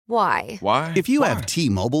Why? Why? If you have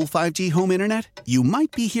T-Mobile 5G home internet, you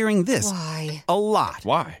might be hearing this Why? a lot.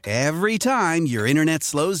 Why? Every time your internet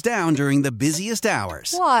slows down during the busiest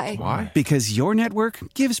hours. Why? Why? Because your network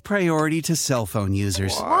gives priority to cell phone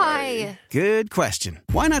users. Why? Good question.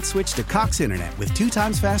 Why not switch to Cox Internet with 2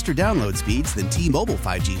 times faster download speeds than T-Mobile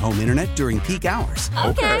 5G home internet during peak hours?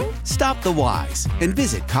 Okay. Stop the whys and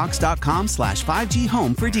visit cox.com/5G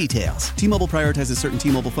home for details. T-Mobile prioritizes certain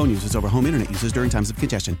T-Mobile phone users over home internet users during times of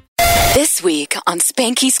congestion. This week on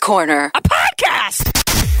Spanky's Corner. A podcast!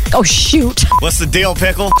 Oh, shoot. What's the deal,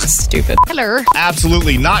 Pickle? Stupid. Hello.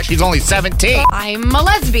 Absolutely not. She's only 17. I'm a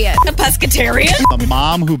lesbian. A pescatarian? The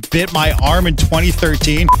mom who bit my arm in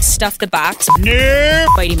 2013. Stuff the box. No.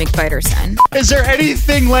 Bitey McBiterson. Is there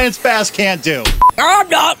anything Lance Bass can't do? I'm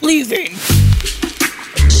not leaving.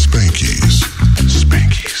 Spanky's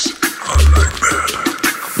I like that.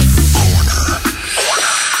 Corner.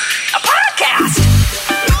 A podcast!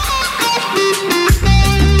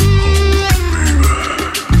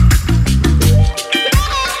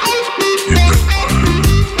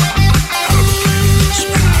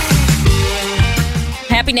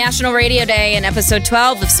 Happy National Radio Day and episode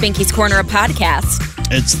 12 of Spanky's Corner, a podcast.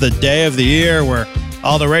 It's the day of the year where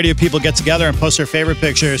all the radio people get together and post their favorite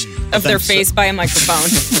pictures Of their face by a microphone.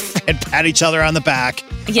 and pat each other on the back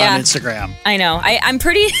on Instagram. I know. I'm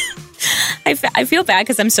pretty... I feel bad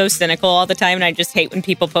because I'm so cynical all the time and I just hate when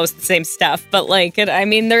people post the same stuff. But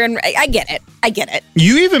they're in... I get it.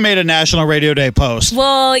 You even made a National Radio Day post.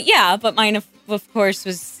 Well, yeah, but mine, of course,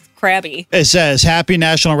 was crabby. It says, Happy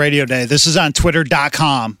National Radio Day. This is on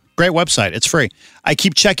twitter.com. Great website. It's free. I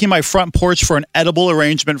keep checking my front porch for an edible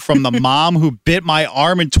arrangement from the mom who bit my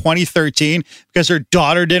arm in 2013 because her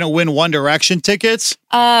daughter didn't win One Direction tickets.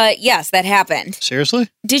 Yes, that happened. Seriously?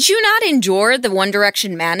 Did you not endure the One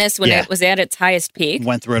Direction madness when it was at its highest peak?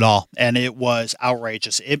 Went through it all, and it was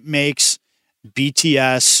outrageous. It makes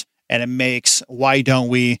BTS, and it makes Why Don't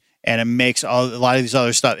We, and it makes a lot of these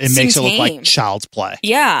other stuff. It makes it look like child's play.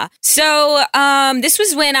 Yeah. So this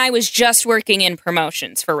was when I was just working in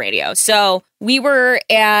promotions for radio. So we were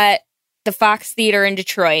at the Fox Theater in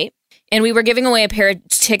Detroit, and we were giving away a pair of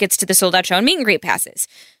tickets to the Sold Out Show and meet and greet passes.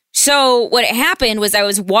 So what happened was I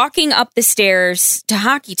was walking up the stairs to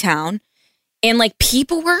Hockey Town, and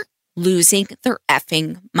people were losing their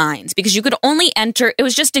effing minds because you could only enter. It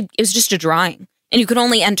was just a drawing. And you could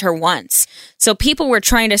only enter once. So people were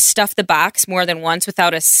trying to stuff the box more than once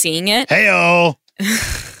without us seeing it. Hey-o!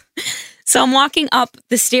 So I'm walking up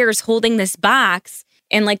the stairs holding this box,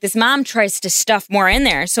 and this mom tries to stuff more in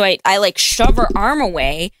there. So I shove her arm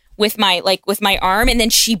away with my arm, and then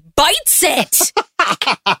she bites it.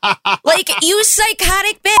 You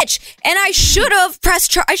psychotic bitch. And I should have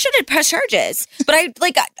pressed charges. But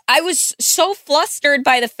I was so flustered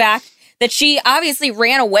by the fact that she obviously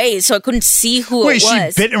ran away, so I couldn't see who it was.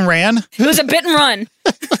 Wait, she bit and ran? It was a bit and run.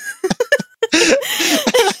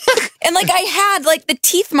 And I had the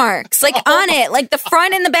teeth marks on it, the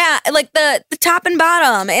front and the back, the top and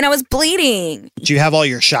bottom, and I was bleeding. Do you have all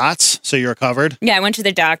your shots so you're covered? Yeah, I went to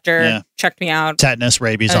the doctor, checked me out. Tetanus,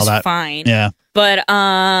 rabies, all that. Fine. Yeah. But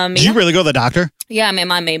Did you really go to the doctor? Yeah, my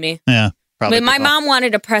mom made me. Yeah. But my mom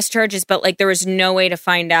wanted to press charges, but there was no way to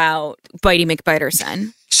find out Bitey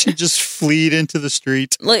McBiterson. She just fleed into the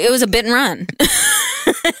street. It was a bit and run.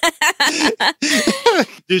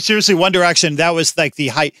 Dude, seriously, One Direction, that was the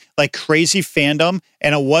height, crazy fandom.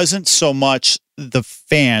 And it wasn't so much the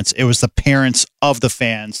fans, it was the parents of the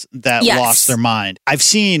fans that lost their mind. I've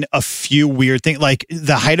seen a few weird things,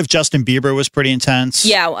 the height of Justin Bieber was pretty intense.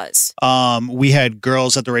 Yeah, it was. We had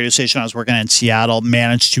girls at the radio station I was working at in Seattle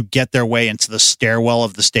manage to get their way into the stairwell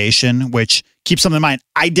of the station, which, keep something in mind,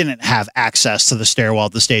 I didn't have access to the stairwell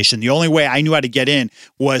of the station. The only way I knew how to get in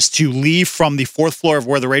was to leave from the 4th floor of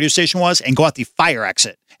where the radio station was and go out the fire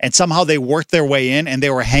exit. And somehow they worked their way in, and they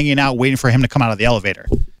were hanging out waiting for him to come out of the elevator.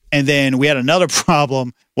 And then we had another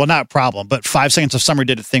problem. Well, not problem, but 5 Seconds of Summer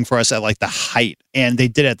did a thing for us at the height. And they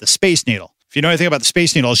did it at the Space Needle. If you know anything about the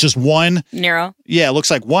Space Needle, it's just one... Narrow? Yeah, it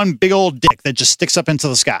looks like one big old dick that just sticks up into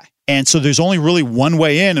the sky. And so there's only really one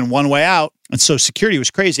way in and one way out. And so security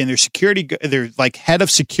was crazy. And their head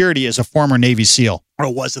of security is a former Navy SEAL,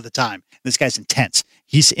 or was at the time. This guy's intense.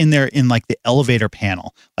 He's in there in the elevator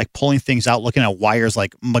panel, pulling things out, looking at wires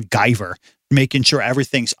like MacGyver, making sure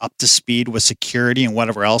everything's up to speed with security and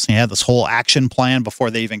whatever else. And he had this whole action plan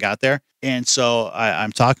before they even got there. And so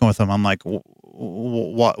I'm talking with him. I'm like,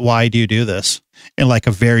 why do you do this? In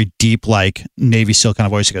a very deep, Navy SEAL kind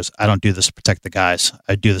of voice, he goes, I don't do this to protect the guys.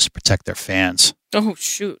 I do this to protect their fans. Oh,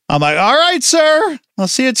 shoot. I'm like, all right, sir. I'll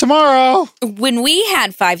see you tomorrow. When we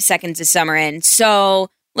had 5 Seconds of Summer in, so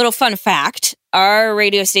Little fun fact, our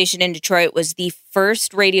radio station in Detroit was the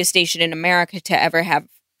first radio station in America to ever have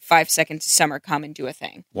 5 Seconds of Summer come and do a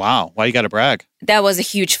thing. Wow. Why you got to brag? That was a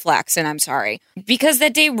huge flex, and I'm sorry. Because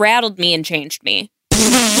that day rattled me and changed me.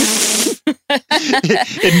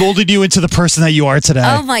 It molded you into the person that you are today.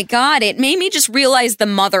 Oh my God. It made me just realize the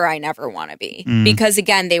mother I never want to be. Because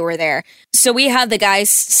again, they were there. So we had the guys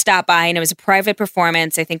stop by and it was a private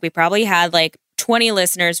performance. I think we probably had like 20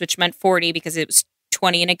 listeners, which meant 40 because it was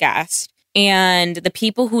 20 and a guest. And the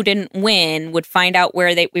people who didn't win would find out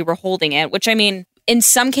where we were holding it, which I mean, in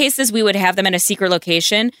some cases, we would have them in a secret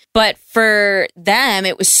location. But for them,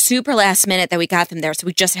 it was super last minute that we got them there. So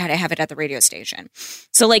we just had to have it at the radio station.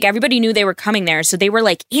 So like everybody knew they were coming there. So they were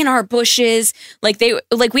like in our bushes. We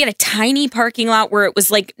had a tiny parking lot where it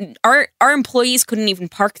was like our employees couldn't even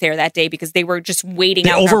park there that day because they were just waiting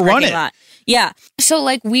out in our parking lot. Yeah. So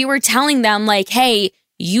like we were telling them like, hey,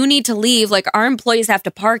 you need to leave. Like our employees have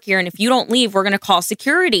to park here. And if you don't leave, we're going to call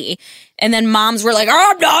security. And then moms were like,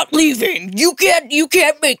 I'm not leaving. You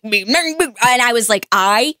can't make me. And I was like,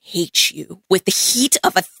 I hate you with the heat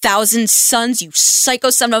of 1,000 suns, you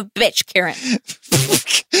psycho son of a bitch, Karen.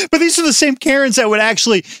 But these are the same Karens that would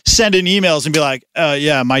actually send in emails and be like,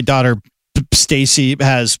 yeah, my daughter, Stacy,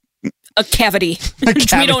 has a cavity.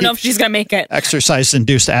 Which we don't know if she's going to make it.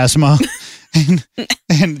 Exercise-induced asthma.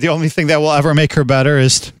 And the only thing that will ever make her better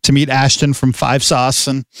is to meet Ashton from 5 Sauce.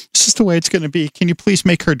 And it's just the way it's going to be. Can you please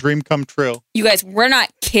make her dream come true? You guys, we're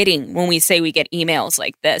not kidding when we say we get emails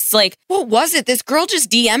like this. Like, what was it? This girl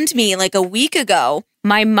just DM'd me like a week ago.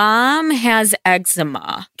 My mom has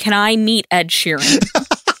eczema. Can I meet Ed Sheeran?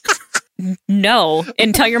 No,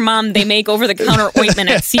 and tell your mom they make over-the-counter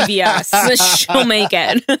ointment at CVS. She'll make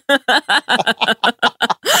it.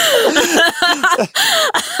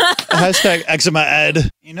 Hashtag eczema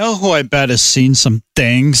Ed. You know who I bet has seen some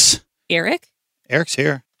things? Erik? Eric's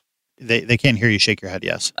here. They can't hear you shake your head,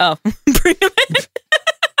 yes. Oh, bring him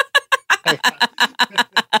in.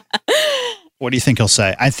 What do you think he'll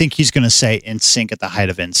say? I think he's going to say NSYNC at the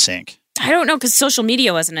height of NSYNC. I don't know, because social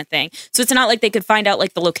media wasn't a thing. So it's not like they could find out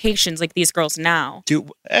like the locations like these girls now.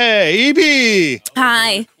 Hey, EB!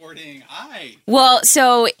 Hi. Recording. Hi. Well,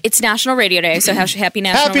 so it's National Radio Day, so happy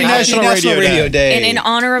National Radio Day. And in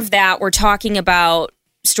honor of that, we're talking about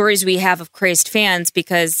stories we have of crazed fans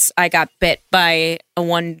because I got bit by a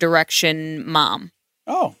One Direction mom.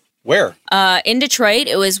 Oh, where? In Detroit.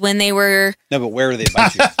 It was when they were... No, but where do they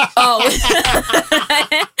bite you?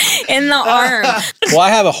 In the arm. Well, I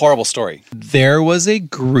have a horrible story. There was a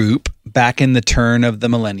group back in the turn of the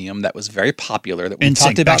millennium that was very popular that we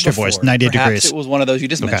talked about before. Boys, 98 Perhaps degrees. It was one of those you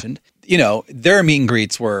just mentioned. You know, their meet and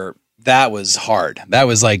greets that was hard. That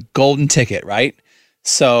was like golden ticket, right?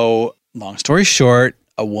 So, long story short,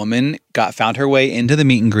 a woman found her way into the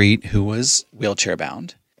meet and greet who was wheelchair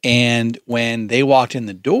bound. And when they walked in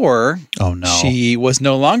the door, she was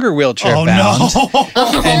no longer wheelchair bound.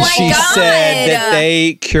 And she said that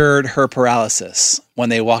they cured her paralysis when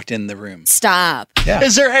they walked in the room. Stop. Yeah.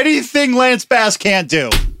 Is there anything Lance Bass can't do?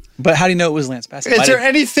 But how do you know it was Lance Bass? Is there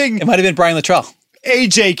anything it might have been Brian Luttrell.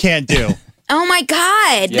 AJ can't do? Oh my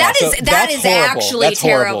God. Yeah, that is actually that's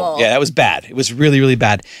terrible. Horrible. Yeah, that was bad. It was really, really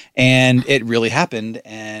bad. And it really happened.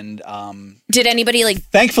 And did anybody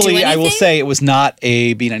thankfully, I will say it was not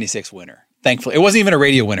a B96 winner. Thankfully. It wasn't even a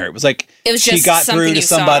radio winner. It was like she got through to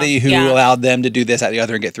somebody who allowed them to do this, that, the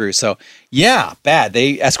other, and get through. So yeah, bad.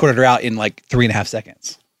 They escorted her out in like 3.5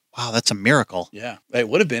 seconds. Wow, that's a miracle. Yeah, it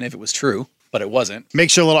would have been if it was true. But it wasn't.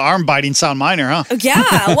 Makes your little arm biting sound minor, huh? Yeah.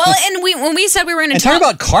 Well, and when we said we were going to talk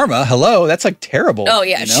about karma, hello, that's like terrible. Oh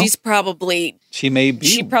yeah, you know? she's probably. She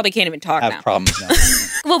probably can't even talk now. Have problems now.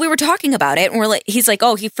 Well, we were talking about it, and he's like,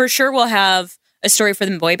 oh, he for sure will have a story for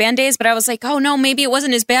the boy band days. But I was like, oh no, maybe it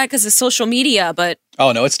wasn't as bad because of social media. But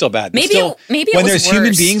oh no, it's still bad. Maybe it when was there's worse.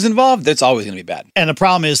 Human beings involved, that's always going to be bad. And the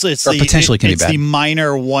problem is it's the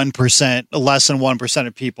minor 1%, less than 1%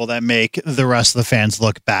 of people that make the rest of the fans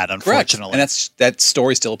look bad, unfortunately. Correct. And that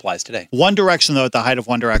story still applies today. One Direction, though, at the height of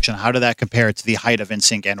One Direction, how did that compare to the height of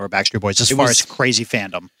NSYNC and or Backstreet Boys as far as crazy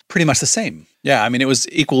fandom? Pretty much the same. Yeah, I mean, it was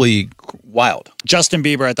equally wild. Justin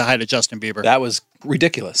Bieber at the height of Justin Bieber. That was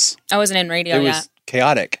ridiculous. I wasn't in radio yet. It was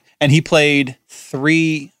chaotic. And he played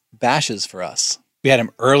 3 bashes for us. We had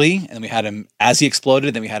him early, and then we had him as he exploded,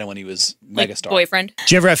 and then we had him when he was megastar. Boyfriend.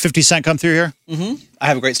 Did you ever have 50 Cent come through here? Mm-hmm. I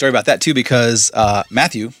have a great story about that, too, because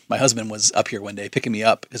Matthew, my husband, was up here one day picking me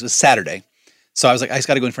up because it was Saturday. So I was like, I just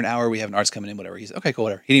got to go in for an hour. We have an artist coming in, whatever. He's okay, cool,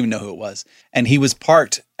 whatever. He didn't even know who it was. And he was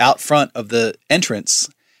parked out front of the entrance,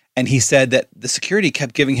 and he said that the security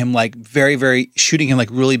kept giving him like very, very, shooting him like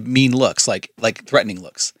really mean looks, like threatening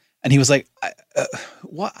looks. And he was like,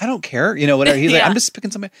 what? I don't care. You know, whatever. He's like, I'm just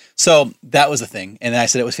picking somebody. So that was the thing. And then I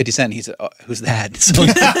said, it was 50 Cent. He said, oh, who's that? So he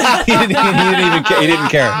didn't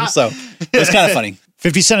care. So it was kind of funny.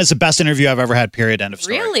 50 Cent is the best interview I've ever had, period, end of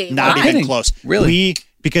story. Really? Not even close. Really?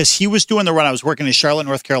 Because he was doing the run. I was working in Charlotte,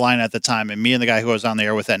 North Carolina at the time, and me and the guy who I was on the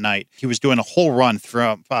air with that night, he was doing a whole run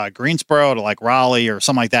from Greensboro to like Raleigh or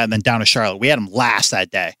something like that, and then down to Charlotte. We had him last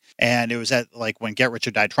that day. And it was at like when Get Rich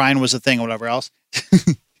or Die Trying was a thing or whatever else.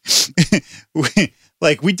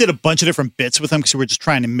 we did a bunch of different bits with him because we were just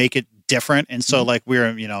trying to make it different. And so like we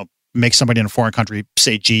were, make somebody in a foreign country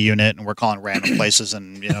say G Unit, and we're calling random places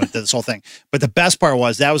and, this whole thing. But the best part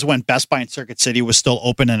was that was when Best Buy in Circuit City was still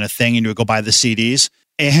open and a thing, and you would go buy the CDs.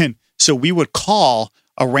 And so we would call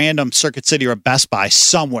a random Circuit City or a Best Buy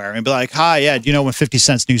somewhere and be like, hi, yeah, do you know when 50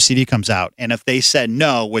 Cent's new CD comes out? And if they said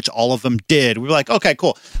no, which all of them did, we were like, okay,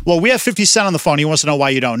 cool. Well, we have 50 Cent on the phone. He wants to know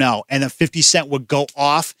why you don't know. And then 50 Cent would go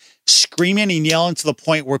off screaming and yelling to the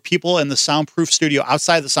point where people in the soundproof studio,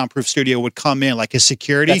 outside the soundproof studio, would come in like his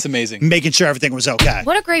security. That's amazing. Making sure everything was okay.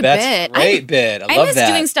 What a great That's bit. Great bit. I love miss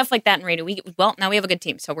that. doing stuff like that in radio. Now we have a good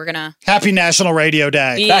team, so we're going to... Happy National Radio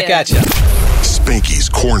Day. Yeah. Back at you. Spanky's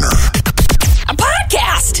Corner. A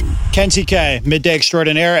podcast. Kenzie K, Midday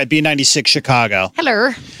Extraordinaire at B96 Chicago.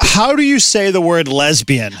 Hello. How do you say the word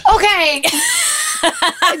lesbian? Okay. Do you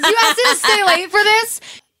have to stay late for this?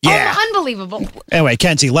 Yeah. Unbelievable. Anyway,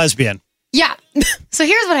 Kenzie, lesbian. Yeah. So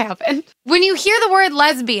here's what happened. When you hear the word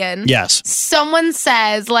lesbian, Yes. someone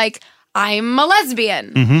says, like, I'm a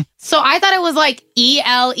lesbian. Mm-hmm. So I thought it was like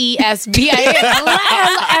ELESBIAN.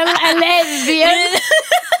 A lesbian.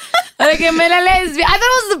 Like, I'm a lesbian. I thought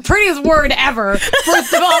it was the prettiest word ever.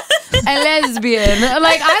 First of all, a lesbian.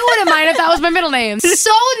 Like, I wouldn't mind if that was my middle name. So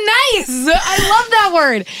nice. I love that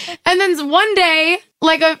word. And then one day,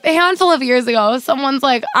 like a handful of years ago, someone's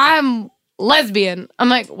like, I'm lesbian. I'm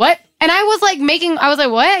like, what? And I was like,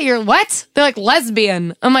 what? You're what? They're like,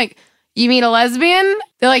 lesbian. I'm like, you mean a lesbian?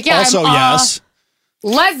 They're like, yeah. Also, yes.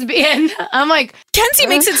 Lesbian. I'm like, Kenzie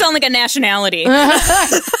makes it sound like a nationality. you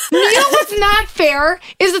know what's not fair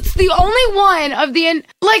is it's the only one of the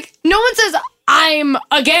like no one says I'm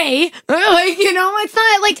a gay. Like, it's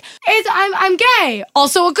not like I'm gay.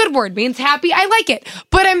 Also a good word, means happy. I like it.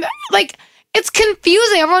 But I'm like, it's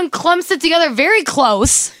confusing. Everyone clumps it together very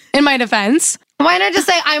close in my defense. Why not just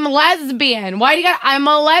say I'm lesbian? Why do you got I'm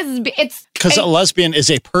a lesbian? It's because a lesbian is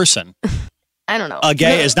a person. I don't know. A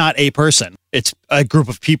gay is not a person. It's a group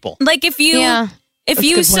of people. Like if you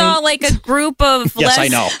saw like a group of Yes, I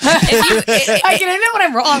know. I can admit when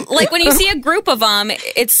I'm wrong. Like when you see a group of them,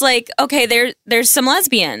 it's like, okay, there's some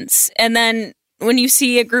lesbians. And then when you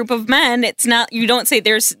see a group of men, it's not, you don't say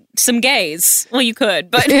there's some gays. Well, you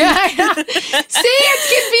could, but. See, it's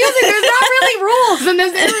confusing. There's not really rules in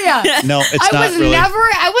this area. No, it's not really.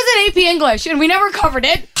 I was in AP English and we never covered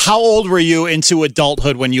it. How old were you into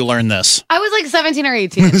adulthood when you learned this? I was like 17 or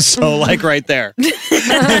 18. So like right there.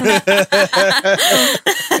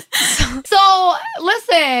 So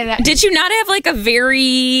listen. Did you not have like a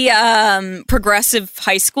very progressive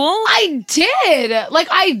high school? I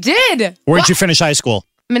did. Where'd you finish high school?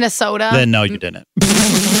 Minnesota. Then no, you didn't.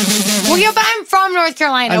 Well, yeah, but I'm from North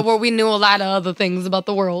Carolina where we knew a lot of other things about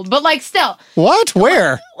the world. But like still. What?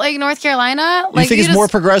 Where? Like North Carolina. You think it's more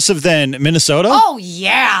progressive than Minnesota? Oh,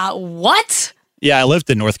 yeah. What? Yeah, I lived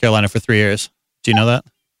in North Carolina for 3 years. Do you know that?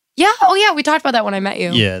 Yeah. Oh, yeah. We talked about that when I met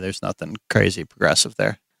you. Yeah, there's nothing crazy progressive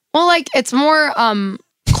there. Well, like it's more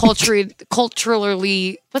culturally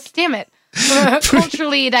culturally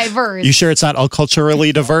diverse. You sure it's not all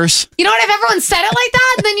culturally diverse? You know what? If everyone said it like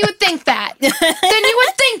that, then you would think that.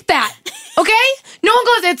 Okay? No one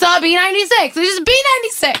goes, it's B96. It's just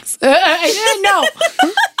B96. I didn't know.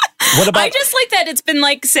 What about? I just like that it's been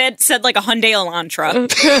like said like a Hyundai Elantra.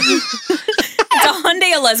 It's a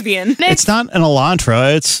Hyundai lesbian. It's not an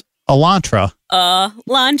Elantra. It's Elantra.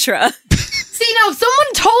 Elantra. See, now, if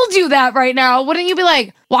someone told you that right now, wouldn't you be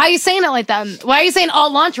like, why are you saying it like that? Why are you saying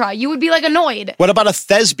Elantra? You would be like annoyed. What about a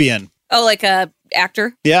thespian? Oh, like a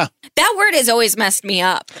actor? Yeah. That word has always messed me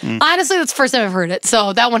up. Honestly, that's the first time I've heard it.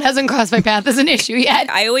 So that one hasn't crossed my path as an issue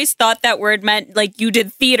yet. I always thought that word meant like you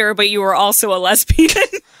did theater, but you were also a lesbian.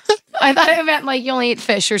 I thought it meant like you only eat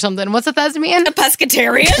fish or something. What's a thespian? A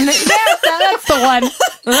pescatarian? That's the one.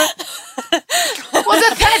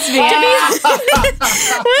 What's a thespian?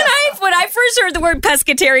 When I first heard the word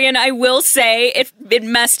pescatarian, I will say it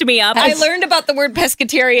messed me up. I learned about the word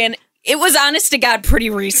pescatarian. It was honest to God pretty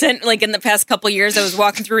recent. Like in the past couple of years, I was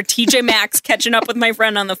walking through a TJ Maxx catching up with my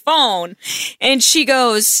friend on the phone. And she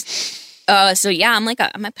goes, so yeah, I'm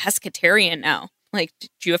a pescatarian now. Like, did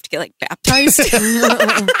you have to get like baptized?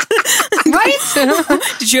 Right?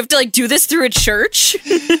 Did you have to like do this through a church?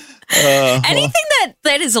 Anything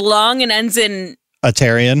that is long and ends in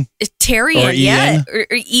Atarian. Tarian, Or yeah. Ian. Or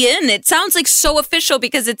Ian. It sounds like so official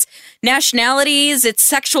because it's nationalities, it's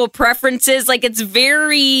sexual preferences. Like it's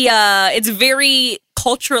very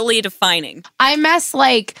culturally defining. I mess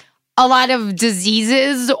like a lot of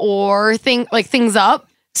diseases or things up.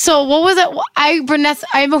 So what was it? I messed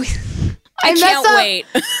can't up wait.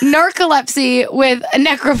 narcolepsy with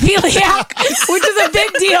necrophiliac, which is a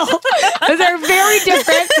big deal. They're very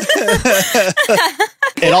different.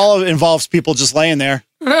 It all involves people just laying there.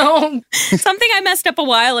 Something I messed up a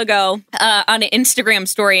while ago on an Instagram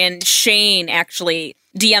story, and Shane actually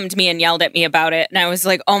DM'd me and yelled at me about it. And I was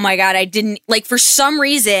like, oh my God, I didn't, like, for some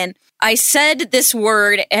reason, I said this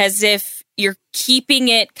word as if you're keeping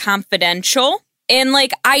it confidential. And,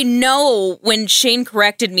 like, I know when Shane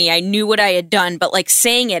corrected me, I knew what I had done, but, like,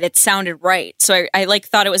 saying it sounded right. So I like,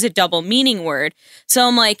 thought it was a double meaning word. So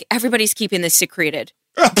I'm like, everybody's keeping this secreted.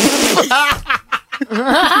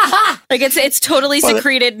 Like, it's totally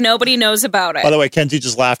secreted. Nobody knows about it. By the way, Kenzie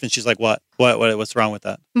just laughed and she's like, what? What's wrong with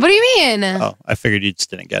that? What do you mean? Oh, I figured you just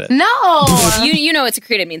didn't get it. No. You know what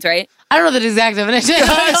secreted means, right? I don't know the exact definition.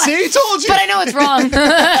 See, told you. But I know it's wrong.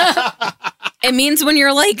 It means when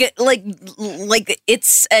you're like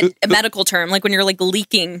it's a medical term, like when you're like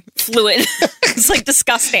leaking fluid. It's like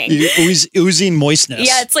disgusting. Oozing moistness.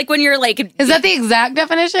 Yeah, it's like when you're like. Is that the exact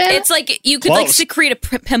definition? It's like you could like secrete a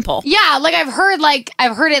pimple. Yeah, like I've heard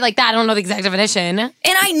it like that. I don't know the exact definition. And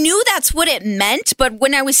I knew that's what it meant, but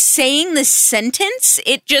when I was saying the sentence,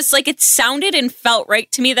 it just like it sounded and felt right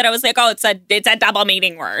to me that I was like, oh, it's a double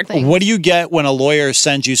meaning word. What do you get when a lawyer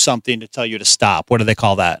sends you something to tell you to stop? What do they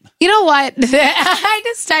call that? You know what? I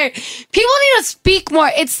just tired. People need to speak more.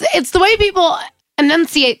 It's the way people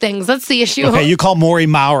enunciate things. That's the issue. Okay, you call Maury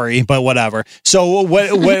Maori, but whatever. So what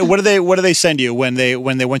do they send you when they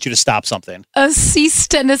want you to stop something? A cease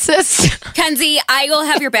and desist. Kenzie, I will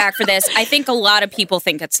have your back for this. I think a lot of people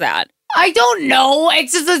think it's that. I don't know.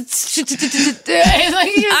 It's just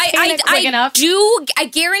I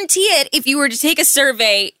guarantee it. If you were to take a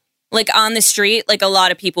survey, like on the street, like a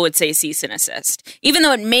lot of people would say cease and assist, even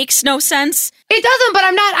though it makes no sense. It doesn't, but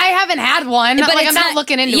I haven't had one. But like, I'm not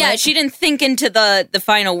looking into it. Yeah, she didn't think into the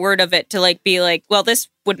final word of it to like be like, well, this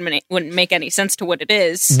wouldn't make any sense to what it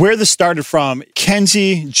is. Where this started from,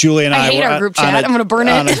 Kenzie, Julie, and I hate were our group chat. I'm going to burn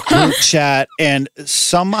it. On a group chat, and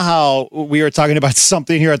somehow we were talking about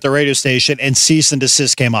something here at the radio station, and cease and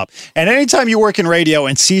desist came up. And anytime you work in radio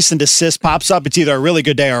and cease and desist pops up, it's either a really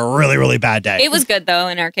good day or a really, really bad day. It was good, though,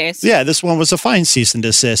 in our case. Yeah, this one was a fine cease and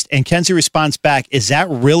desist. And Kenzie responds back, is that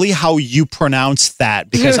really how you pronounce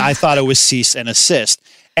that? Because I thought it was cease and assist.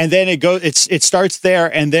 And then it starts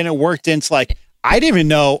there, and then it worked into like, I didn't even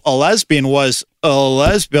know a lesbian was a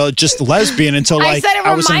lesbian, just lesbian until like I said it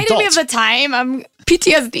I was an reminded me of adult. the time I'm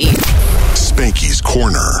PTSD. Spanky's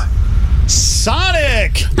Corner.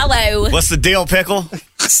 Sonic! Hello. What's the deal, Pickle?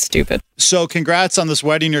 Stupid. So congrats on this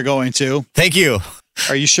wedding you're going to. Thank you.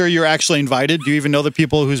 Are you sure you're actually invited? Do you even know the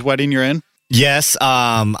people whose wedding you're in? Yes.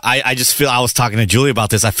 I just feel, I was talking to Julie about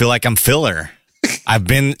this. I feel like I'm filler. I've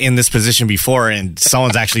been in this position before, and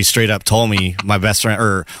someone's actually straight up told me, my best friend,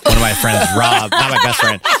 or one of my friends, Rob, not my best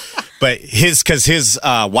friend, but his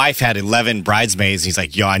wife had 11 bridesmaids. He's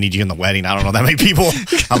like, yo, I need you in the wedding. I don't know that many people.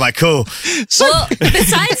 I'm like, cool. Well,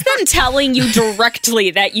 besides them telling you directly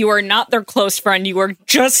that you are not their close friend, you are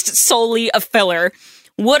just solely a filler.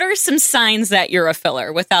 What are some signs that you're a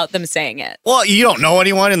filler without them saying it? Well, you don't know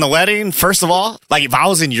anyone in the wedding, first of all. Like, if I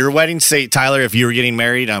was in your wedding, say, Tyler, if you were getting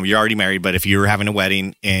married, you're already married, but if you were having a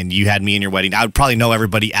wedding and you had me in your wedding, I would probably know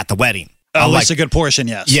everybody at the wedding. At least a good portion,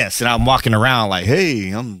 yes. Yes, and I'm walking around like,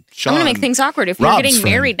 hey, I'm Sean. I'm going to make things awkward. If you're Rob's getting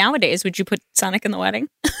friend. married nowadays, would you put Sonic in the wedding?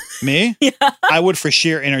 Me? Yeah. I would for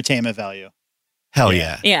sheer entertainment value. Hell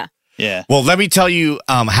yeah. Yeah. Yeah. Well, let me tell you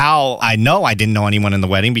how I know I didn't know anyone in the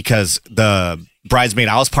wedding, because the bridesmaid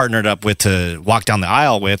I was partnered up with to walk down the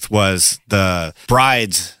aisle with was the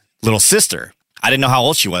bride's little sister. I didn't know how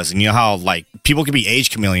old she was. And you know how, like, people can be age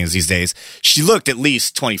chameleons these days. She looked at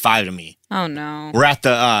least 25 to me. Oh, no. We're at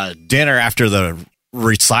the dinner after the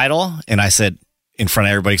recital, and I said, in front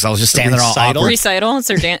of everybody, because I was just standing there all awkward. Recital? It's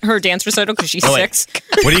her dance recital because she's 6.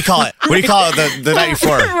 What do you call it? What do you call it the night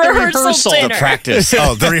before? Rehearsal dinner. The practice.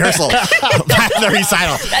 Oh, the rehearsal. The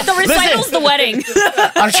recital. The recital's the wedding.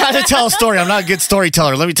 I'm trying to tell a story. I'm not a good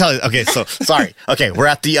storyteller. Let me tell you. Okay, so, sorry. Okay, we're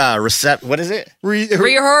at the what is it?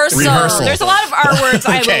 Rehearsal. There's a lot of R words,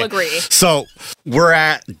 I will agree. So, we're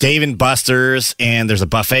at Dave & Buster's, and there's a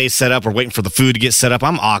buffet set up. We're waiting for the food to get set up.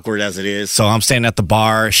 I'm awkward as it is. So, I'm standing at the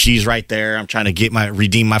bar. She's right there. I'm trying to get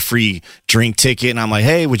redeem my free drink ticket. And I'm like,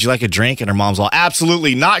 hey, would you like a drink? And her mom's all,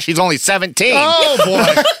 absolutely not. She's only 17. Oh,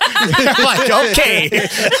 boy. I'm like, okay.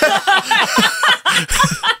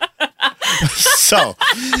 So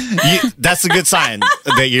that's a good sign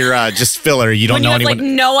that you're just filler. You don't when know you have anyone.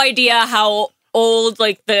 like no idea how old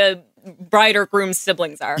like the bride or groom's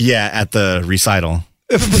siblings are. Yeah, at the recital.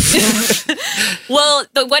 Well,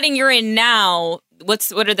 the wedding you're in now,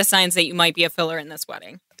 what are the signs that you might be a filler in this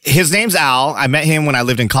wedding? His name's Al. I met him when I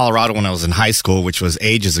lived in Colorado when I was in high school, which was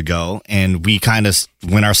ages ago. And we kind of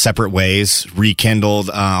went our separate ways, rekindled,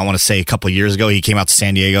 I want to say a couple of years ago. He came out to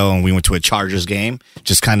San Diego and we went to a Chargers game.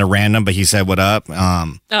 Just kind of random, but he said, what up?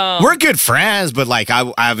 We're good friends, but like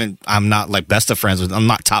I'm not like best of friends with, I'm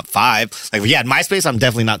not top 5. Like, yeah, in MySpace, I'm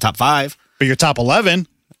definitely not top 5. But you're top 11,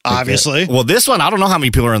 obviously. Well, this one, I don't know how many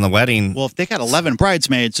people are in the wedding. Well, if they got 11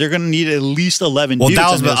 bridesmaids, they're going to need at least 11 Well, dudes that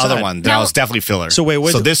was on the other other side. one. That was definitely filler. So wait,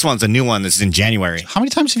 so this one's a new one that's in January. How many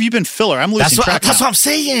times have you been filler? I'm losing track That's now. what I'm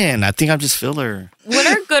saying. I think I'm just filler. What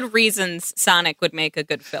are good reasons Sonic would make a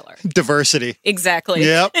good filler? Diversity. Exactly.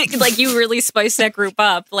 Yep. Like you really spice that group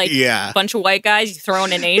up. Like a bunch of white guys, you throw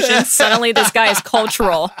in an Asian, suddenly this guy is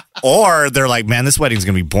cultural. Or they're like, man, this wedding's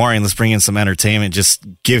going to be boring. Let's bring in some entertainment. Just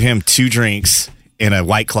give him 2 drinks in a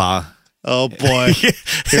White Claw. Oh, boy.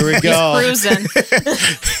 Here we go. He's cruising.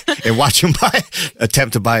 And watch him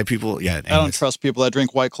attempt to buy people. Yeah. I don't trust people that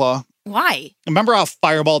drink White Claw. Why? Remember how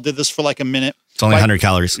Fireball did this for like a minute? It's only 100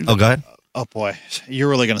 calories. Oh, go ahead. Oh, boy. You're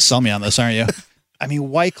really going to sell me on this, aren't you? I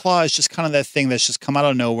mean, White Claw is just kind of that thing that's just come out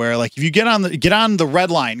of nowhere. Like if you get on the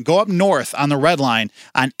red line, go up north on the red line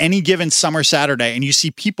on any given summer Saturday, and you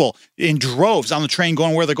see people in droves on the train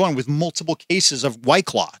going where they're going with multiple cases of White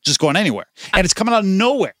Claw, just going anywhere. And it's coming out of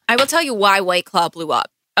nowhere. I will tell you why White Claw blew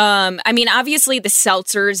up. I mean, obviously the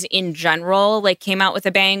seltzers in general like came out with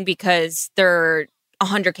a bang because they're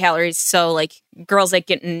 100 calories. So like girls like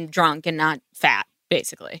getting drunk and not fat,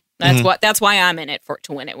 basically. That's why I'm in it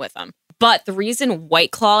to win it with them. But the reason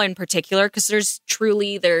White Claw in particular, because there's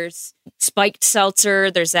spiked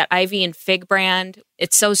seltzer, there's that Ivy and Fig brand.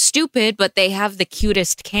 It's so stupid, but they have the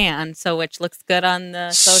cutest can, which looks good on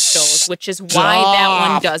the socials, which is why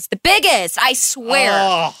that one does the biggest. I swear.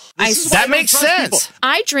 That makes sense.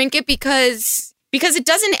 I drink it because it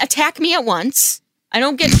doesn't attack me at once. I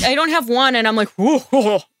don't have one, and I'm like,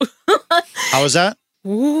 whoa. How is that?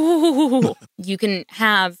 Ooh. You can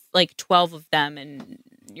have like 12 of them, and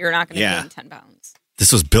you're not going to gain 10 pounds.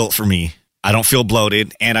 This was built for me. I don't feel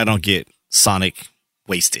bloated, and I don't get Sonic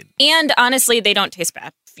wasted. And honestly, they don't taste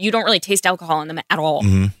bad. You don't really taste alcohol in them at all.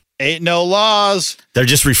 Mm-hmm. Ain't no laws. They're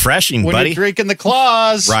just refreshing, when buddy. You're drinking the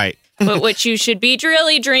claws. Right. But what you should be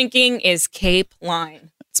really drinking is Cape Line.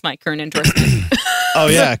 It's my current endorsement. Oh,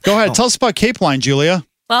 yeah. Go ahead. Tell us about Cape Line, Julia.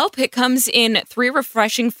 Well, it comes in 3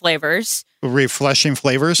 refreshing flavors. Refreshing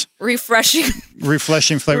flavors?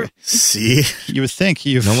 Refreshing flavor. See? You would think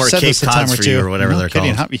you've no more said Cape this a time Cods or for two. you or whatever they're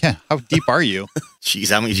kidding. called. How deep are you?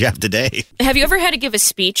 Jeez, how many did you have today? Have you ever had to give a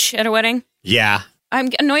speech at a wedding? Yeah. I'm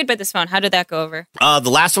annoyed by this phone. How did that go over? The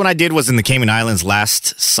last one I did was in the Cayman Islands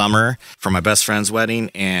last summer for my best friend's wedding,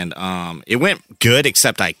 and it went good,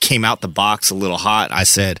 except I came out the box a little hot. I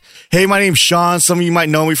said, hey, my name's Sean. Some of you might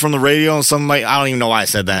know me from the radio, and some might, I don't even know why I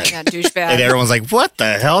said that. Yeah, douchebag. And everyone's like, what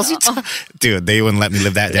the hell is he talking? Dude, they wouldn't let me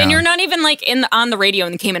live that down. And you're not even like on the radio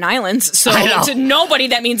in the Cayman Islands, so to nobody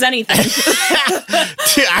that means anything.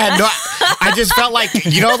 Dude, I just felt like,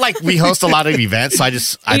 like we host a lot of events, so I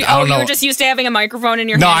don't know. You were just used to having a microphone in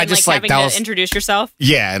your No, hand I and just, having that to was- introduce yourself?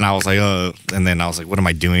 Yeah, and I was like, and then I was like, what am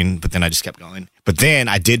I doing? But then I just kept going. But then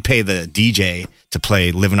I did pay the DJ to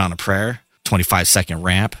play Living on a Prayer, 25-second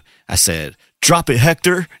ramp. I said, drop it,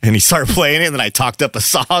 Hector. And he started playing it, and then I talked up a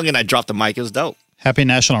song, and I dropped the mic. It was dope. Happy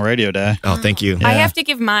National Radio Day. Oh, thank you. I have to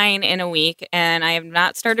give mine in a week, and I have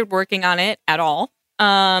not started working on it at all.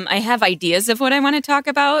 I have ideas of what I want to talk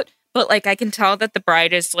about, but like I can tell that the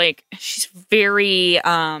bride is like, she's very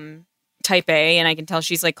type A, and I can tell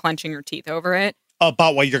she's like clenching her teeth over it.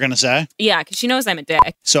 About what you're going to say? Yeah, because she knows I'm a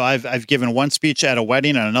dick. So I've given one speech at a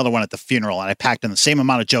wedding and another one at the funeral, and I packed in the same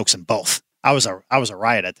amount of jokes in both. I was a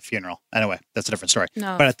riot at the funeral. Anyway, that's a different story.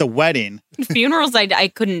 No. But at the wedding, Funerals, I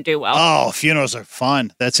couldn't do well. oh, funerals are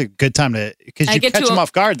fun. That's a good time because I you get catch to them a-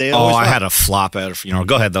 off guard. They Oh, always I run. had a flop at a funeral.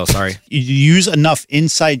 Go ahead, though. Sorry. You use enough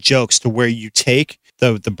inside jokes to where you take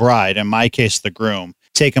the bride, in my case, the groom,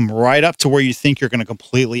 take them right up to where you think you're going to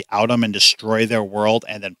completely out them and destroy their world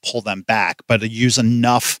and then pull them back. But use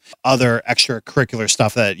enough other extracurricular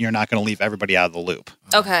stuff that you're not going to leave everybody out of the loop.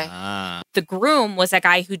 Okay. The groom was that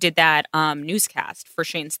guy who did that newscast for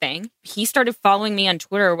Shane's thing. He started following me on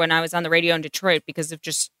Twitter when I was on the radio in Detroit because of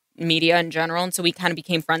just media in general. And so we kind of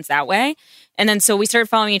became friends that way. And then so we started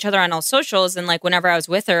following each other on all socials. And like whenever I was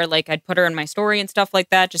with her, like I'd put her in my story and stuff like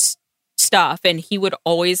that, just stuff. And he would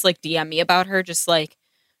always like DM me about her, just like,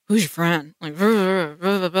 who's your friend? Like, blah,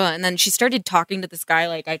 blah, blah, blah. And then she started talking to this guy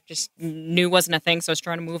like I just knew wasn't a thing. So I was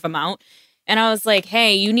trying to move him out. And I was like,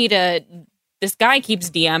 hey, this guy keeps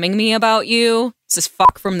DMing me about you. It's this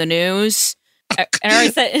fuck from the news. And I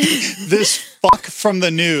said, this fuck from the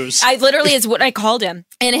news. I literally is what I called him.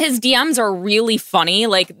 And his DMs are really funny.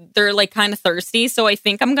 Like they're like kind of thirsty. So I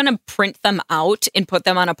think I'm going to print them out and put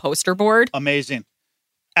them on a poster board. Amazing.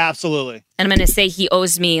 Absolutely. And I'm going to say he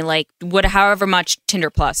owes me like however much Tinder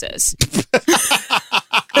Plus is.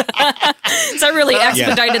 So I really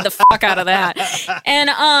expedited the fuck out of that. And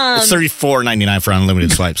it's $34.99 for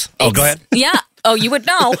unlimited swipes. Oh, go ahead. Yeah. Oh, you would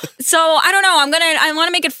know. So I don't know. I want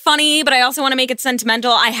to make it funny, but I also want to make it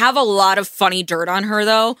sentimental. I have a lot of funny dirt on her,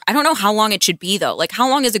 though. I don't know how long it should be, though. Like, how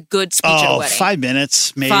long is a good speech at a wedding? 5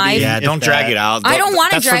 minutes, maybe. 5? Yeah, don't drag it out. I don't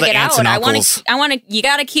want to drag it out. I want to. You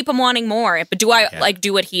got to keep them wanting more. But do I like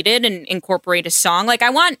do what he did and incorporate a song? Like, I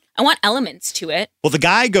want elements to it. Well, the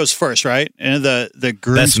guy goes first, right? And the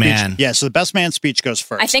groom best speech, man. Yeah, so the best man speech goes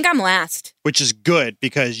first. I think I'm last, which is good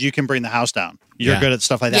because you can bring the house down. You're good at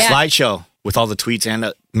stuff like that. Yeah. Slideshow with all the tweets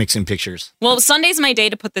and mixing pictures. Well, Sunday's my day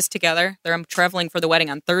to put this together. I'm traveling for the wedding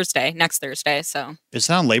on next Thursday. So is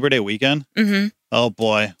that on Labor Day weekend? Mm-hmm. Oh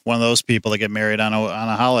boy, one of those people that get married on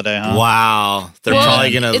a holiday, huh? Wow, they're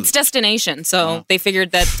probably gonna. It's destination, so they figured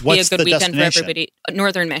that'd be a good weekend for everybody.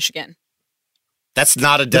 Northern Michigan. That's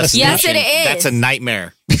not a destination. Yes, it is. That's a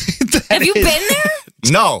nightmare. Have you been there?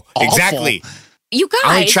 No, awful. Exactly. You guys,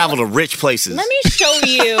 I only travel to rich places. Let me show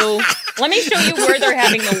you. Where they're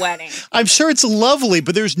having the wedding. I'm sure it's lovely,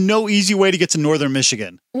 but there's no easy way to get to Northern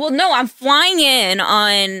Michigan. Well, no, I'm flying in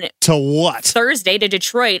on to what? Thursday to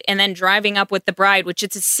Detroit and then driving up with the bride, which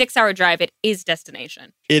it's a 6-hour drive. It is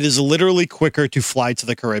destination. It is literally quicker to fly to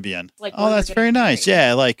the Caribbean. Like, that's very nice.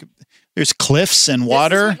 Yeah, like there's cliffs and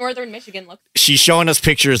water. This is what Northern Michigan looks like. She's showing us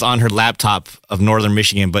pictures on her laptop of Northern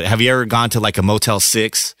Michigan, but have you ever gone to like a Motel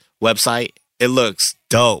 6 website? It looks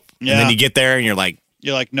dope. Yeah. And then you get there and you're like,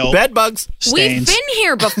 no. Bed bugs. We've been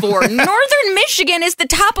here before. Northern Michigan is the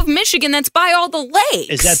top of Michigan that's by all the lakes.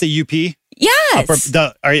 Is that the UP? Yes.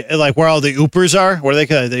 Are you like where all the Oopers are? What are they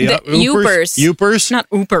called? The Oopers. Oopers? Not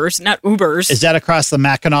Oopers. Not Ubers. Is that across the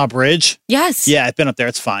Mackinac Bridge? Yes. Yeah, I've been up there.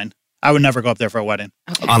 It's fine. I would never go up there for a wedding.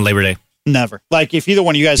 Okay. On Labor Day. Never. Like, if either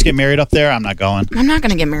one of you guys get married up there, I'm not going. I'm not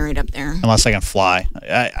going to get married up there. Unless I can fly.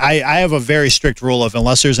 I have a very strict rule of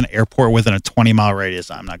unless there's an airport within a 20-mile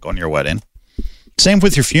radius, I'm not going to your wedding. Same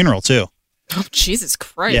with your funeral, too. Oh, Jesus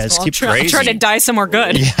Christ. Yeah, just keep I'll try to die somewhere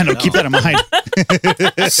good. Yeah, no, keep that in mind.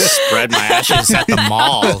 Spread my ashes at the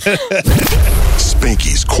mall.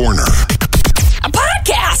 Spanky's Corner. A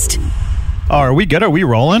podcast. Oh, are we good? Are we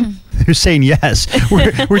rolling? They're saying yes.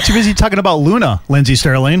 We're too busy talking about Luna, Lindsey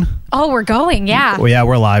Sterling. Oh, we're going, yeah. Well, yeah,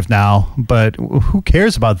 we're live now. But who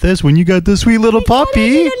cares about this when you got this sweet little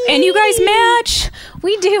puppy? And you guys match.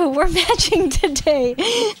 We do. We're matching today.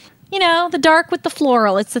 You know, the dark with the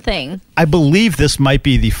floral. It's the thing. I believe this might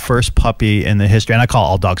be the first puppy in the history, and I call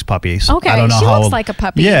all dogs puppies. Okay, I don't know she how looks old, like a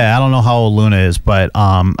puppy. Yeah, I don't know how old Luna is, but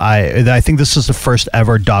I think this is the first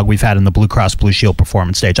ever dog we've had in the Blue Cross Blue Shield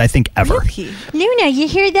performance stage. I think ever. Really? Luna, you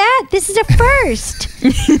hear that? This is a first.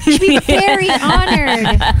 You should be very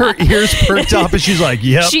honored. Her ears perked up, and she's like,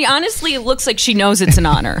 "Yep." She honestly looks like she knows it's an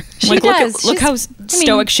honor. She does. Look how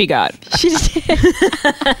stoic she got.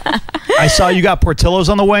 I saw you got Portillo's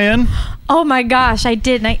on the way in. Oh my gosh, I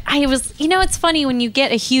did. And I was, you know, it's funny when you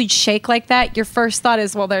get a huge shake like that, your first thought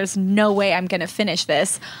is, well, there's no way I'm going to finish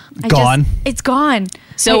this. It's gone.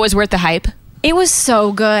 So it was worth the hype? It was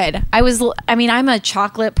so good. I'm a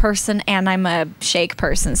chocolate person and I'm a shake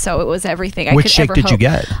person, so it was everything Which shake did you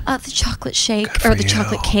get? The chocolate shake or the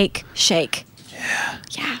chocolate cake shake.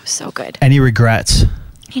 Yeah, it was so good. Any regrets?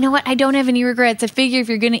 You know what? I don't have any regrets. I figure if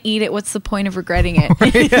you're going to eat it, what's the point of regretting it?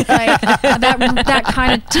 That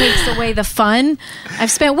kind of takes away the fun.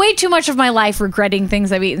 I've spent way too much of my life regretting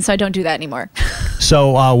things I've eaten, so I don't do that anymore.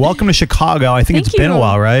 So welcome to Chicago. I think it's been a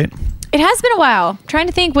while, right? It has been a while. I'm trying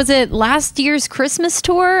to think, was it last year's Christmas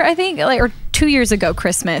tour, I think? Or 2 years ago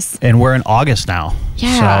Christmas. And we're in August now.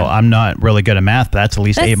 Yeah. So I'm not really good at math, but that's at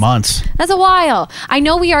least 8 months. That's a while. I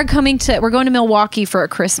know we're going to Milwaukee for a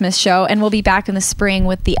Christmas show, and we'll be back in the spring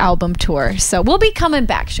with the album tour. So we'll be coming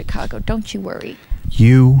back, Chicago. Don't you worry.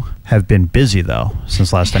 You have been busy, though,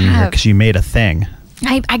 since last time you were here, because you made a thing.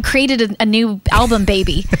 I created a new album,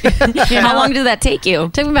 baby. How long did that take you?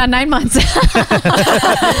 It took me about 9 months. No,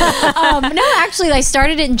 actually, I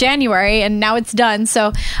started it in January and now it's done.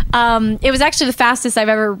 So it was actually the fastest I've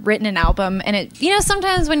ever written an album. And it,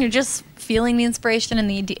 sometimes when you're just feeling the inspiration and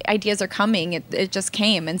the ideas are coming, it just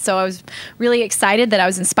came. And so I was really excited that I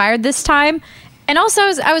was inspired this time. And also,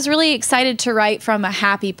 I was really excited to write from a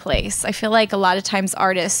happy place. I feel like a lot of times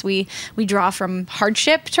artists, we draw from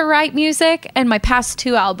hardship to write music. And my past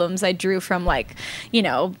 2 albums, I drew from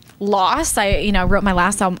loss. I wrote my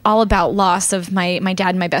last album all about loss of my dad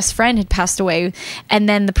and my best friend had passed away. And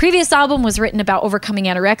then the previous album was written about overcoming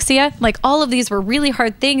anorexia. Like all of these were really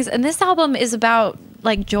hard things. And this album is about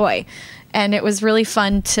like joy. And it was really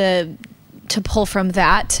fun to pull from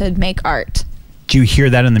that to make art. Do you hear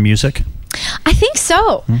that in the music? I think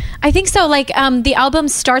so. I think so. Like the album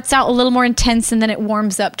starts out a little more intense and then it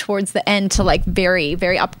warms up towards the end to like very,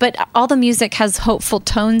 very up. But all the music has hopeful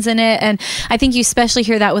tones in it. And I think you especially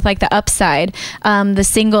hear that with like the Upside, the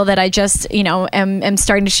single that I just, am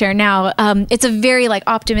starting to share now. It's a very like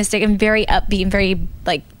optimistic and very upbeat and very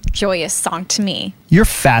like joyous song to me. You're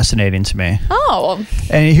fascinating to me. Oh.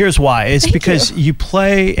 And here's why. It's because you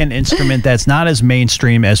play an instrument that's not as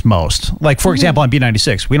mainstream as most. Like, for example, on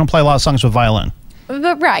B96, we don't play a lot of songs with violin.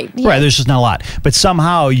 But right. Yeah. Right, there's just not a lot. But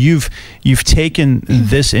somehow you've taken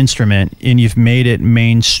this instrument and you've made it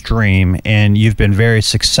mainstream and you've been very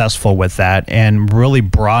successful with that and really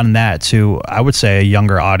broadened that to, I would say, a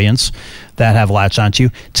younger audience that have latched onto you.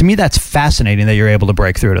 To me, that's fascinating that you're able to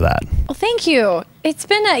break through to that. Well, thank you. It's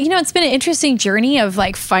been it's been an interesting journey of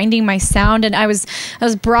like finding my sound, and I was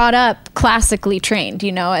brought up classically trained,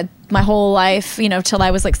 my whole life, till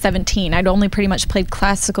I was like 17. I'd only pretty much played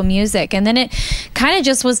classical music. And then it kind of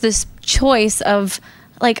just was this choice of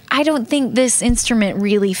like, I don't think this instrument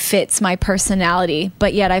really fits my personality,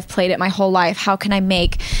 but yet I've played it my whole life. How can I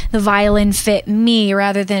make the violin fit me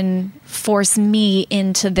rather than force me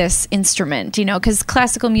into this instrument? Because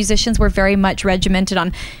classical musicians were very much regimented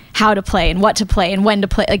on how to play and what to play and when to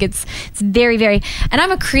play. Like it's very, very, and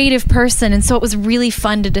I'm a creative person. And so it was really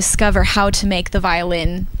fun to discover how to make the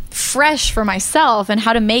violin fresh for myself and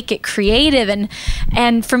how to make it creative.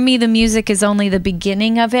 And for me, the music is only the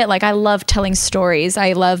beginning of it. Like I love telling stories.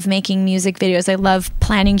 I love making music videos. I love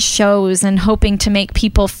planning shows and hoping to make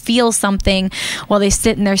people feel something while they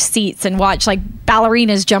sit in their seats and watch like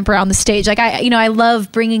ballerinas jump around the stage. Like I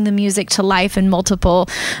love bringing the music to life in multiple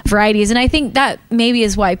varieties. And I think that maybe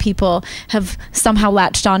is why people have somehow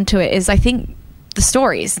latched onto it, is I think the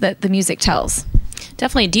stories that the music tells.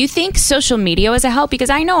 Definitely. Do you think social media was a help? Because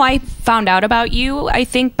I know I found out about you, I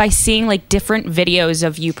think, by seeing like different videos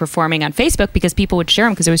of you performing on Facebook because people would share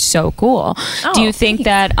them because it was so cool. Oh, do you think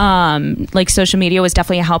that like social media was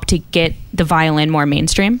definitely a help to get the violin more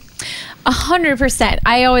mainstream? 100%.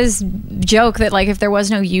 I always joke that like if there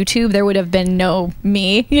was no YouTube, there would have been no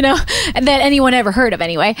me, that anyone ever heard of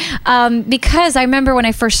anyway. Because I remember when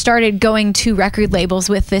I first started going to record labels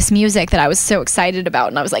with this music that I was so excited about,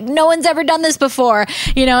 and I was like, no one's ever done this before,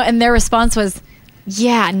 and their response was,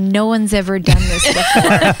 yeah, no one's ever done this before.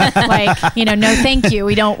 No, thank you.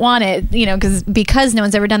 We don't want it, because no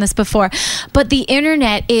one's ever done this before. But the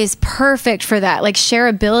internet is perfect for that. Like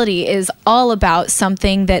shareability is all about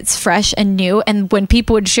something that's fresh and new. And when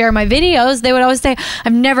people would share my videos, they would always say,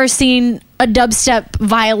 I've never seen a dubstep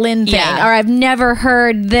violin thing, or I've never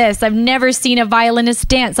heard this, I've never seen a violinist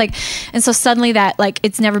dance, and so suddenly that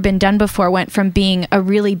it's never been done before went from being a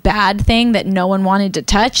really bad thing that no one wanted to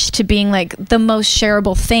touch to being like the most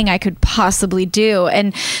shareable thing I could possibly do.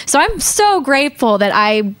 And so I'm so grateful that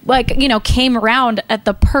I came around at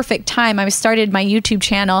the perfect time. I started my YouTube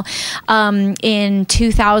channel in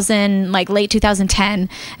 2000, late 2010,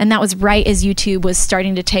 and that was right as YouTube was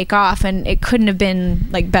starting to take off, and it couldn't have been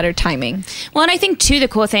better timing. Well, and I think, too, the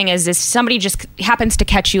cool thing is if somebody just happens to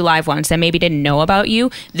catch you live once that maybe didn't know about you,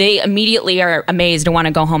 they immediately are amazed and want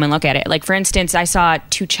to go home and look at it. Like, for instance, I saw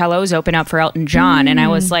 2 cellos open up for Elton John, and I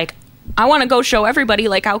was like, I want to go show everybody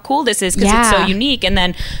how cool this is because it's so unique. And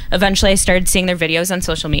then eventually I started seeing their videos on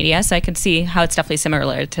social media, so I could see how it's definitely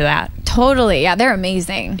similar to that. Totally. Yeah, they're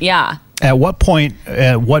amazing. Yeah. At what point,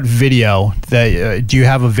 what video, do you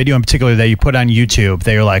have a video in particular that you put on YouTube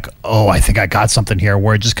that you're like, oh, I think I got something here,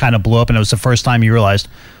 where it just kind of blew up and it was the first time you realized,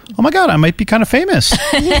 oh my God, I might be kind of famous?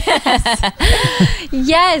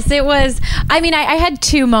 Yes, it was. I mean, I had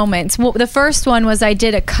 2 moments. Well, the first one was I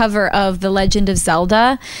did a cover of The Legend of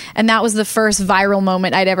Zelda, and that was the first viral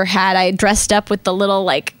moment I'd ever had. I dressed up with the little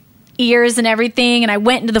ears and everything, and I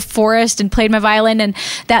went into the forest and played my violin, and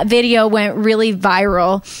that video went really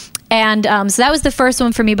viral. And so that was the first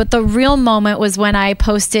one for me. But the real moment was when I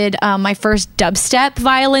posted my first dubstep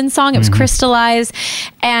violin song. It was Crystallize.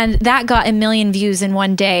 And that got 1 million views in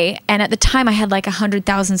one day. And at the time I had like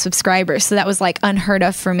 100,000 subscribers. So that was like unheard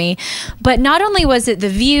of for me. But not only was it the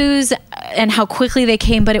views and how quickly they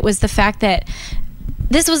came, but it was the fact that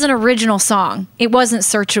this was an original song. It wasn't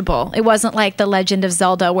searchable. It wasn't like The Legend of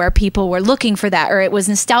Zelda where people were looking for that, or it was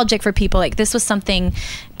nostalgic for people. Like, this was something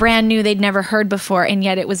brand new they'd never heard before, and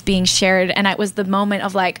yet it was being shared. And it was the moment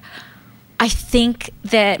of like, I think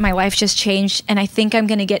that my life just changed, and I think I'm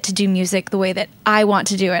going to get to do music the way that I want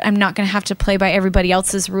to do it. I'm not going to have to play by everybody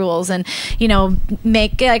else's rules and, you know,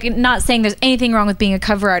 make, like, not saying there's anything wrong with being a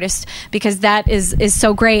cover artist, because that is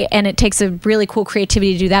so great, and it takes a really cool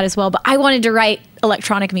creativity to do that as well. But I wanted to write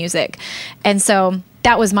electronic music. And so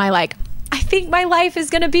that was my, like, I think my life is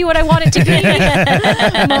going to be what I want it to be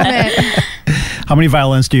moment. How many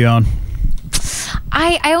violins do you own?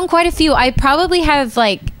 I own quite a few. I probably have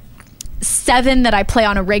like 7 that I play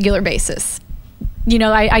on a regular basis. You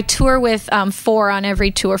know, I tour with 4 on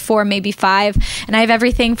every tour, 4, maybe 5. And I have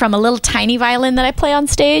everything from a little tiny violin that I play on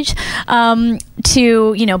stage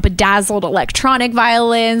to, you know, bedazzled electronic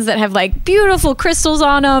violins that have like beautiful crystals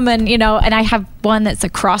on them. And, you know, and I have one that's a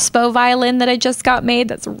crossbow violin that I just got made.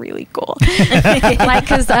 That's really cool. Like,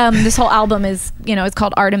 because this whole album is, you know, it's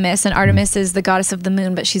called Artemis. And Artemis is the goddess of the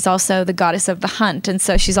moon, but she's also the goddess of the hunt. And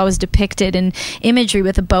so she's always depicted in imagery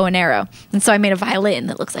with a bow and arrow. And so I made a violin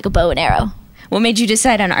that looks like a bow and arrow. What made you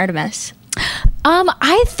decide on Artemis?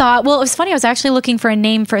 I thought, well, it was funny. I was actually looking for a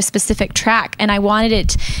name for a specific track, and I wanted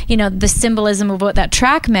it, you know, the symbolism of what that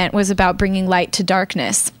track meant was about bringing light to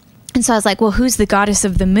darkness. And so I was like, well, who's the goddess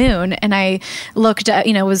of the moon? And I looked at,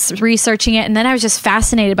 you know, was researching it, and then I was just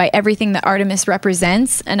fascinated by everything that Artemis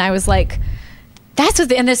represents. And I was like, that's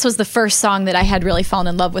what, and this was the first song that I had really fallen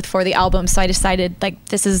in love with for the album. So I decided, like,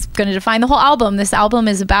 this is going to define the whole album. This album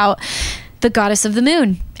is about the goddess of the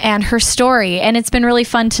moon and her story, and it's been really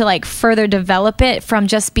fun to like further develop it from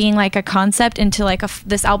just being like a concept into like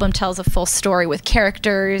this album tells a full story with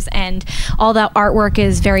characters, and all that artwork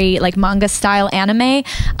is very like manga style anime,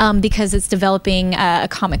 because it's developing a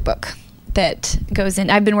comic book that goes in.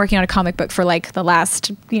 I've been working on a comic book for like the last,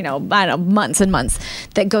 you know, I don't know, months and months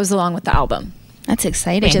that goes along with the album. That's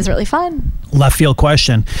exciting. Which is really fun. Left field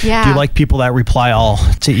question. Yeah. Do you like people that reply all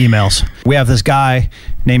to emails? We have this guy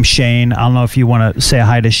named Shane. I don't know if you want to say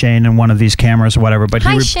hi to Shane in one of these cameras or whatever, but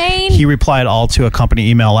hi, Shane. He replied all to a company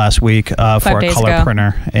email last week for a color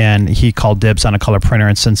printer, and he called dibs on a color printer,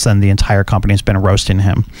 and since then the entire company has been roasting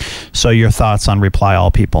him. So your thoughts on reply all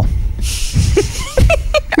people?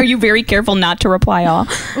 Are you very careful not to reply all?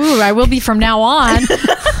 Ooh, I will be from now on.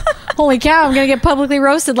 Holy cow, I'm going to get publicly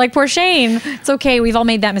roasted like poor Shane. It's okay. We've all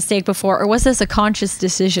made that mistake before. Or was this a conscious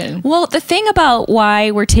decision? Well, the thing about why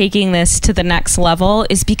we're taking this to the next level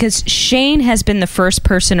is because Shane has been the first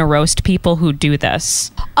person to roast people who do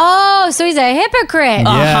this. Oh, so he's a hypocrite.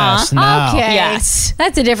 Yes. Now. Okay. Yes.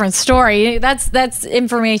 That's a different story. That's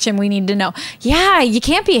information we need to know. Yeah, you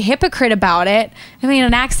can't be a hypocrite about it. I mean,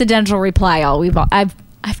 an accidental reply all.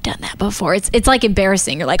 I've done that before. It's like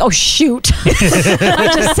embarrassing. You're like, oh shoot,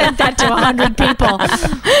 I just sent that to 100 people.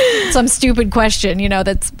 Some stupid question, you know.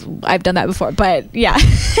 I've done that before, but yeah.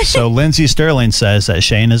 So Lindsey Sterling says that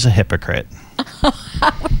Shane is a hypocrite.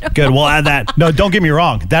 Good. We'll add that. No, don't get me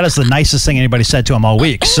wrong. That is the nicest thing anybody said to him all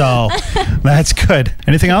week. So that's good.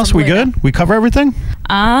 Anything else? We good? We cover everything?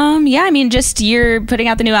 Yeah. I mean, just you're putting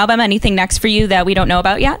out the new album. Anything next for you that we don't know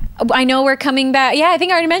about yet? I know we're coming back. Yeah, I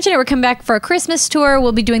think I already mentioned it. We're coming back for a Christmas tour.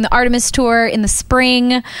 We'll be doing the Artemis tour in the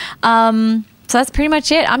spring. So that's pretty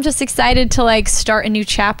much it. I'm just excited to like start a new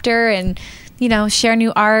chapter and, you know, share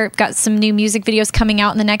new art. Got some new music videos coming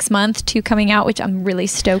out in the next month, 2 coming out, which I'm really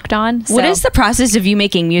stoked on. What is the process of you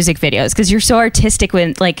making music videos? Because you're so artistic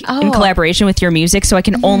with like in collaboration with your music, so I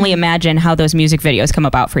can only imagine how those music videos come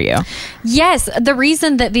about for you. Yes, the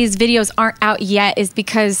reason that these videos aren't out yet is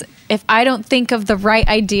because if I don't think of the right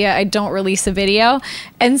idea, I don't release a video.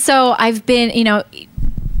 And so I've been, you know,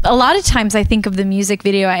 a lot of times I think of the music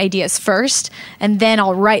video ideas first, and then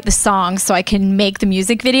I'll write the song so I can make the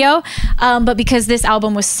music video. But because this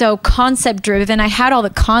album was so concept driven, I had all the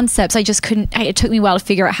concepts. I just couldn't, it took me a while to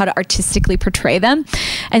figure out how to artistically portray them.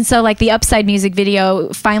 And so like the Upside music video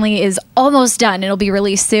finally is almost done. It'll be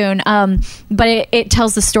released soon. But it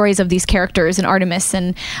tells the stories of these characters in Artemis.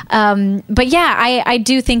 And, but yeah, I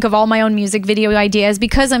do think of all my own music video ideas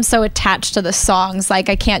because I'm so attached to the songs. Like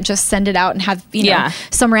I can't just send it out and have, you know,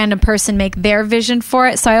 some some random person make their vision for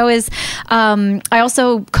it. So I always, I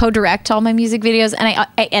also co-direct all my music videos, and I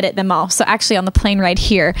edit them all. So actually on the plane ride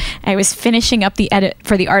here, I was finishing up the edit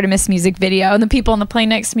for the Artemis music video, and the people on the plane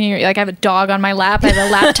next to me, like I have a dog on my lap, I have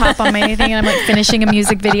a laptop on my anything, and I'm like finishing a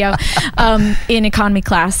music video in economy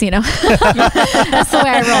class, you know. That's the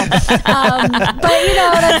way I roll. But you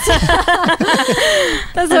know,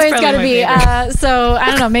 that's the way it's got to be. So I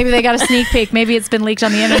don't know, maybe they got a sneak peek. Maybe it's been leaked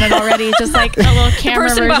on the internet already, just like a little camera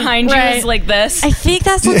person version. behind you is like this. I think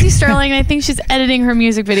that's Lindsey Stirling, and I think she's editing her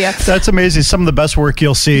music video. That's amazing. Some of the best work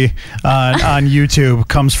you'll see on YouTube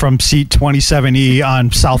comes from seat 27E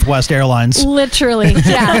on Southwest Airlines. Literally,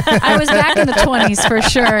 yeah. I was back in the 20s for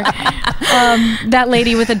sure. That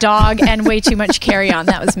lady with a dog and way too much carry-on,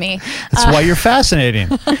 that was me. That's why you're fascinating.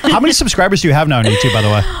 How many subscribers do you have now on YouTube, by the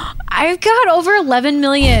way? I've got over 11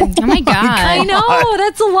 million. Oh my God. I know.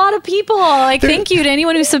 That's a lot of people. Like, thank you to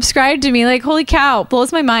anyone who subscribed to me. Like, holy cow.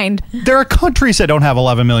 Blows my mind. There are countries that don't have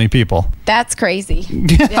 11 million people. That's crazy.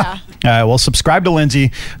 Yeah. All right. Well, subscribe to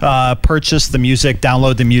Lindsey, purchase the music,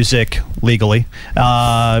 download the music legally,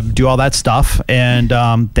 do all that stuff. And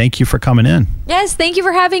thank you for coming in. Yes. Thank you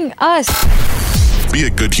for having us. Be a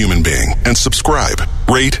good human being and subscribe,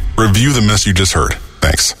 rate, review the mess you just heard.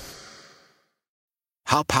 Thanks.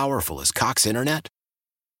 How powerful is Cox Internet?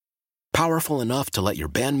 Powerful enough to let your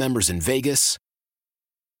band members in Vegas,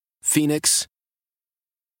 Phoenix,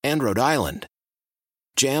 and Rhode Island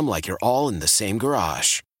jam like you're all in the same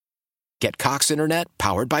garage. Get Cox Internet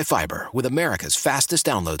powered by fiber with America's fastest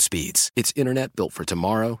download speeds. It's internet built for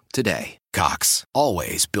tomorrow, today. Cox,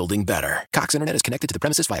 always building better. Cox Internet is connected to the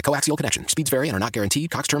premises via coaxial connection. Speeds vary and are not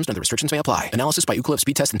guaranteed. Cox terms and other restrictions may apply. Analysis by Ookla of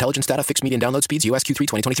Speed Test Intelligence Data. Fixed median download speeds. US Q3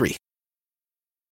 2023.